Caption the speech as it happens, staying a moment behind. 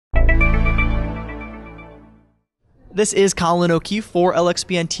This is Colin O'Keefe for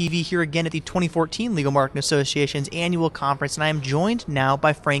LXBN TV here again at the 2014 Legal Marketing Association's annual conference, and I am joined now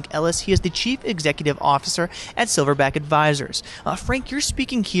by Frank Ellis. He is the Chief Executive Officer at Silverback Advisors. Frank, you're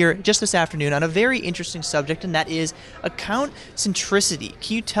speaking here just this afternoon on a very interesting subject, and that is account centricity.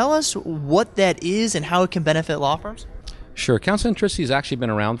 Can you tell us what that is and how it can benefit law firms? Sure. Account centricity has actually been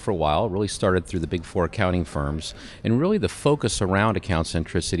around for a while. It really started through the big four accounting firms. And really the focus around account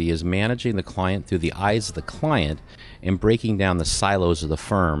centricity is managing the client through the eyes of the client and breaking down the silos of the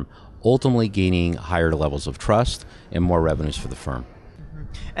firm, ultimately gaining higher levels of trust and more revenues for the firm.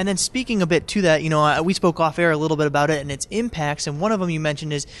 And then speaking a bit to that, we spoke off air a little bit about it and its impacts, and one of them you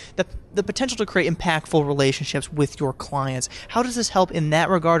mentioned is the potential to create impactful relationships with your clients. How does this help in that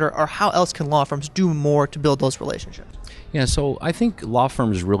regard, or how else can law firms do more to build those relationships? Yeah, so I think law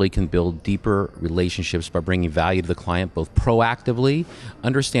firms really can build deeper relationships by bringing value to the client, both proactively,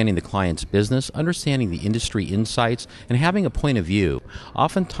 understanding the client's business, understanding the industry insights, and having a point of view.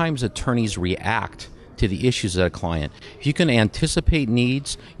 Oftentimes attorneys react to the issues of a client. If you can anticipate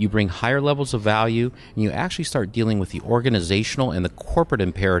needs, you bring higher levels of value, and you actually start dealing with the organizational and the corporate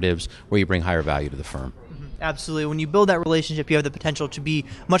imperatives where you bring higher value to the firm. Absolutely. When you build that relationship, you have the potential to be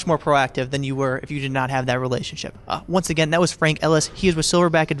much more proactive than you were if you did not have that relationship. Once again, that was Frank Ellis. He is with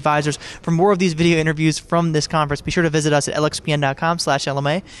Silverback Advisors. For more of these video interviews from this conference, be sure to visit us at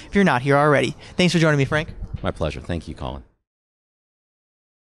lxbn.com/LMA if you're not here already. Thanks for joining me, Frank. My pleasure. Thank you, Colin.